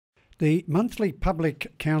The monthly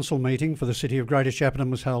public council meeting for the City of Greater Shepparton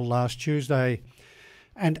was held last Tuesday,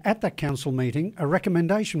 and at that council meeting a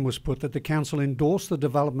recommendation was put that the council endorse the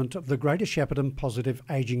development of the Greater Shepparton Positive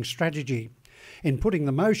Ageing Strategy. In putting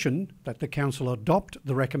the motion that the council adopt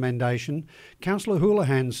the recommendation, Councillor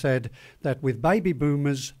Houlihan said that with baby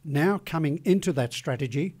boomers now coming into that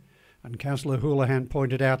strategy, and Councillor Houlihan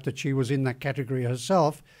pointed out that she was in that category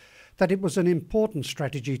herself, that it was an important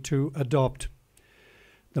strategy to adopt.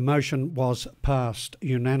 The motion was passed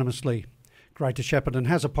unanimously. Greater Shepparton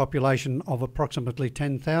has a population of approximately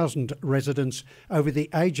 10,000 residents over the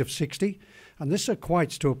age of 60, and this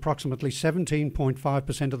equates to approximately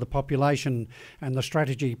 17.5% of the population, and the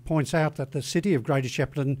strategy points out that the City of Greater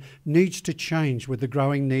Shepparton needs to change with the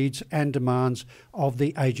growing needs and demands of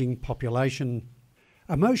the ageing population.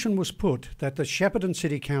 A motion was put that the Shepparton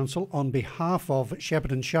City Council, on behalf of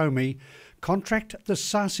Shepparton Show Me, contract the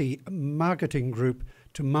SASI marketing group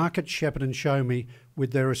to market Shepparton Show Me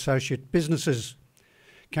with their associate businesses.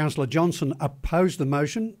 Councillor Johnson opposed the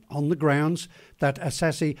motion on the grounds that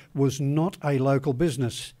SASI was not a local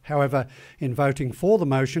business. However, in voting for the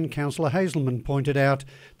motion, Councillor Hazelman pointed out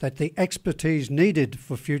that the expertise needed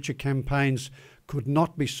for future campaigns could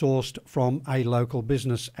not be sourced from a local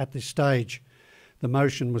business at this stage. The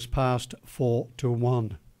motion was passed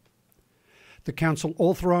 4-1. The council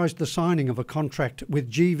authorised the signing of a contract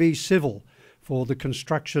with GV Civil for the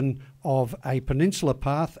construction of a peninsula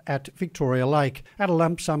path at Victoria Lake at a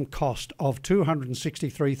lump sum cost of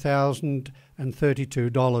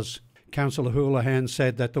 $263,032. Councillor Houlihan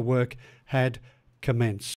said that the work had commenced.